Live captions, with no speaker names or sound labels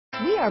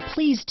We are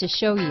pleased to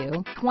show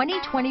you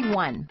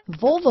 2021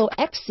 Volvo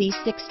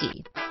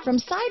XC60. From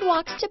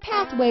sidewalks to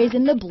pathways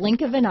in the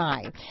blink of an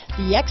eye,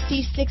 the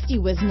XC60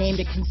 was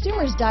named a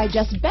Consumer's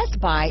Digest Best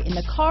Buy in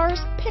the cars,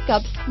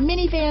 pickups,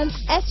 minivans,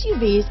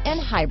 SUVs, and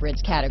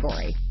hybrids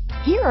category.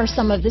 Here are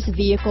some of this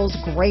vehicle's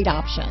great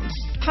options: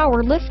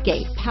 power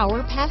liftgate,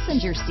 power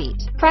passenger seat,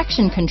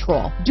 traction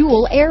control,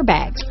 dual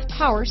airbags,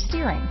 power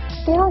steering,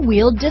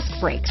 four-wheel disc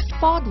brakes,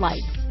 fog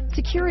lights,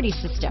 security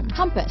system,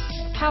 compass,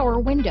 power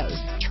windows,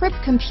 trip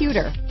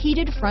computer,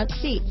 heated front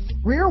seats,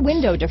 rear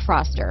window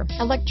defroster,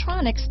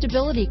 electronic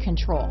stability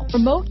control,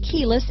 remote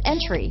keyless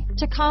entry,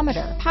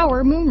 tachometer,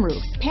 power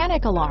moonroof,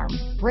 panic alarm,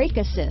 brake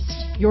assist.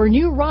 Your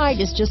new ride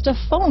is just a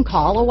phone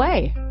call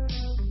away.